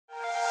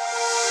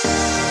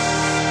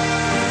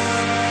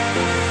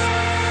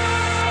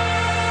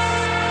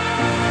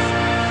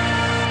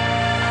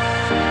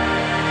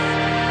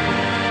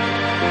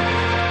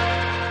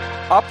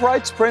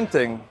Upright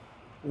sprinting,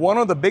 one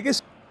of the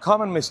biggest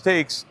common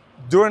mistakes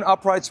during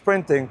upright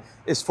sprinting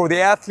is for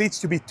the athletes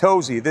to be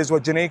toesy. This is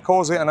what Janae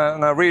calls it, and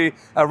I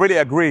really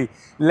agree.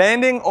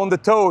 Landing on the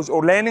toes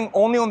or landing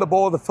only on the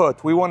ball of the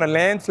foot. We want to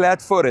land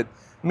flat-footed,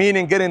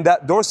 meaning getting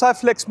that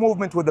dorsiflex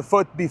movement with the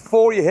foot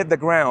before you hit the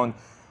ground.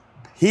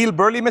 Heel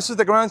barely misses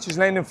the ground, she's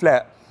landing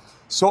flat.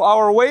 So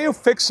our way of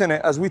fixing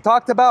it, as we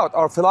talked about,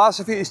 our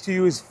philosophy is to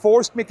use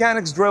forced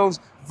mechanics drills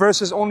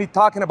versus only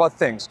talking about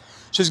things.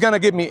 She's gonna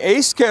give me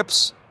A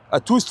skips, a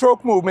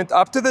two-stroke movement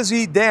up to the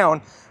Z,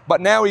 down, but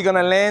now you're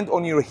gonna land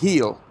on your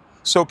heel.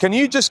 So can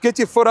you just get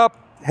your foot up,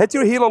 hit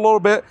your heel a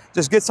little bit,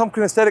 just get some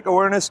kinesthetic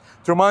awareness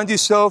to remind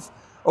yourself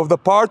of the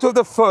part of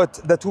the foot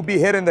that will be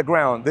hitting the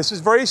ground. This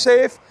is very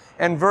safe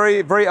and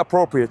very, very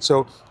appropriate.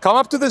 So come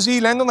up to the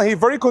Z, land on the heel,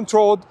 very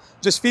controlled,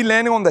 just feel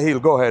landing on the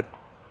heel, go ahead.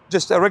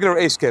 Just a regular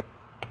A skip.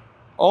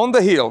 On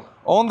the heel,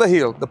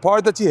 the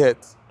part that you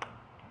hit.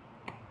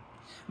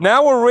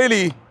 Now we're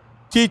really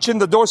teaching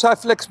the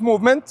dorsiflex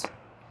movement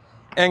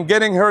and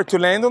getting her to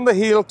land on the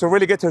heel to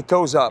really get her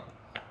toes up.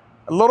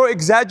 A little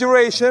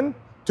exaggeration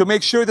to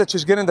make sure that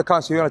she's getting the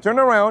concept. You're gonna turn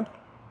around.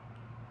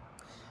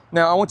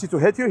 Now I want you to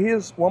hit your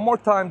heels one more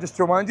time just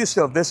to remind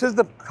yourself, this is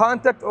the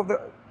contact of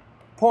the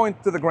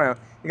point to the ground.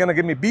 You're gonna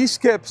give me B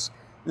skips,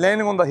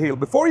 landing on the heel.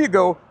 Before you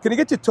go, can you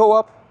get your toe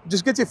up?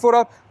 Just get your foot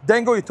up,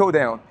 dangle your toe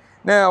down.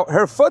 Now,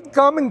 her foot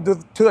coming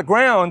to the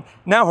ground,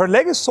 now her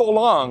leg is so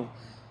long,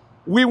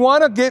 we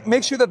want to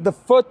make sure that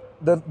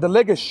the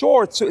leg is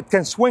short so it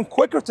can swing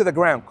quicker to the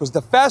ground, because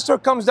the faster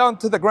it comes down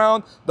to the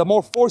ground, the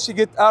more force you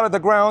get out of the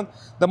ground,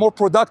 the more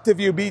productive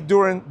you'll be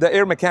during the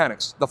air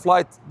mechanics, the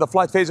flight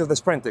phase of the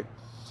sprinting.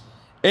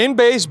 In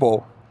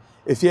baseball,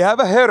 if you have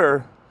a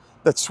hitter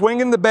that's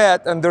swinging the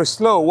bat and they're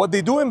slow, what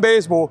they do in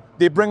baseball,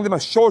 they bring them a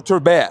shorter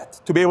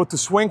bat to be able to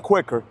swing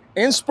quicker.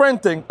 In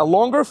sprinting, a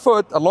longer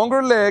foot, a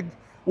longer leg,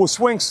 will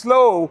swing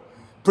slow,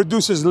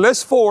 produces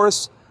less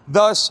force,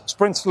 thus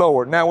sprint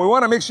slower. Now we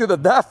want to make sure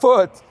that that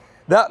foot,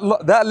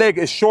 that leg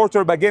is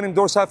shorter by getting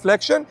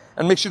dorsiflexion,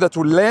 and make sure that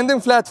we're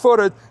landing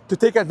flat-footed to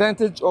take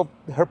advantage of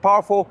her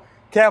powerful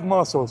calf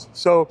muscles.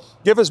 So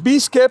give us B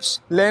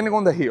skips, landing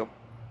on the heel.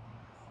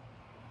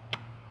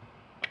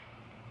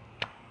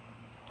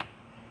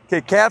 Okay,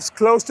 calves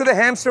close to the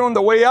hamstring on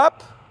the way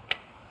up,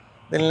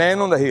 then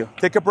land on the heel.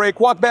 Take a break,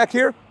 walk back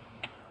here.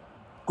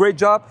 Great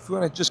job. If you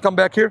want to just come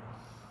back here.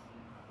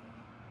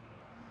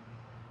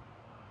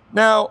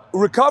 Now,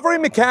 recovery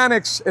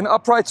mechanics in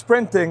upright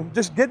sprinting,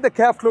 just get the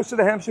calf close to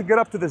the hamstring, get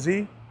up to the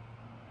Z.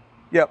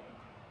 Yep.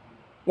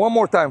 One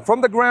more time. From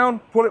the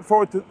ground, pull it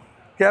forward to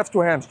calves to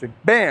hamstring.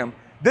 Bam.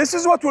 This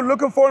is what we're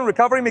looking for in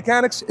recovery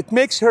mechanics. It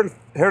makes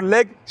her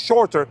leg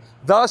shorter,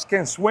 thus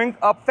can swing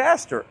up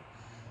faster.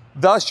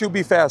 Thus she'll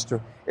be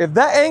faster. If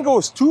that angle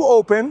is too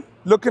open,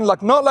 looking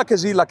like, not like a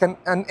Z, like an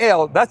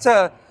L, that's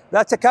a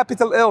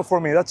capital L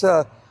for me. That's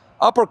a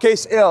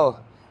uppercase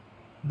L.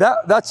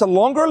 That's a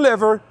longer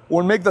lever,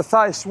 will make the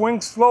thigh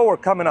swing slower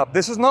coming up.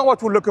 This is not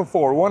what we're looking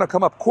for. We want to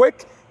come up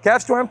quick,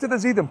 calves to ham to the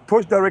Z, then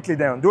push directly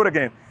down. Do it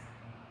again.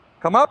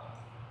 Come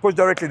up, push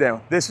directly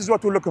down. This is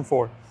what we're looking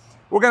for.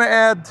 We're gonna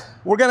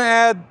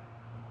add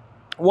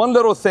one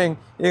little thing.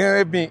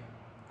 You're gonna give me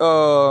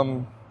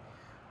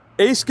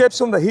A skips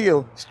on the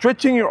heel,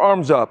 stretching your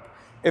arms up.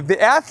 If the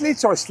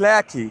athletes are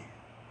slacky,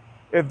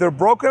 if they're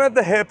broken at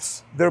the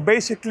hips, they're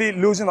basically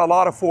losing a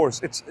lot of force.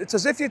 It's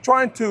as if you're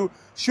trying to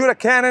shoot a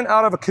cannon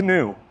out of a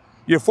canoe.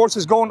 Your force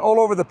is going all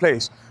over the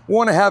place. We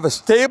want to have a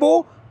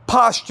stable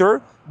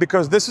posture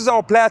because this is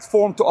our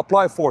platform to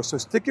apply force. So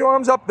stick your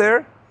arms up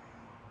there,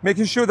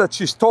 making sure that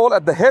she's tall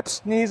at the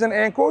hips, knees, and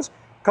ankles.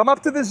 Come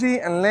up to the Z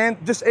and land,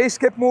 just A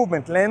skip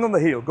movement, land on the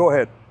heel. Go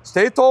ahead.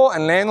 Stay tall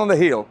and land on the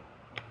heel.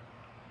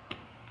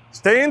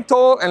 Staying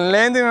tall and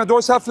landing in a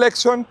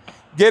dorsiflexion,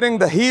 getting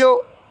the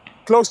heel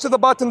close to the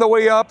bottom the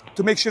way up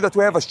to make sure that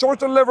we have a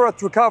shorter lever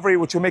at recovery,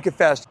 which will make it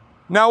faster.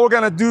 Now we're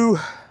gonna do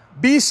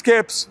B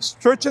skips,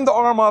 stretching the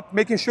arm up,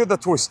 making sure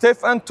that we're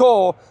stiff and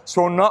tall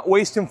so we're not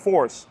wasting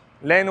force.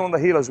 Landing on the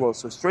heel as well.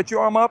 So stretch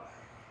your arm up.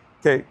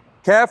 Okay,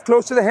 calf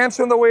close to the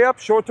hamstring on the way up,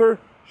 shorter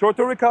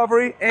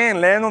recovery,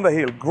 and land on the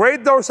heel.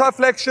 Great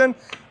dorsiflexion,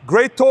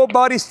 great tall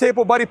body,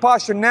 stable body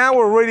posture. Now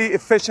we're really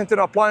efficient in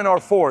applying our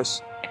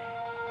force.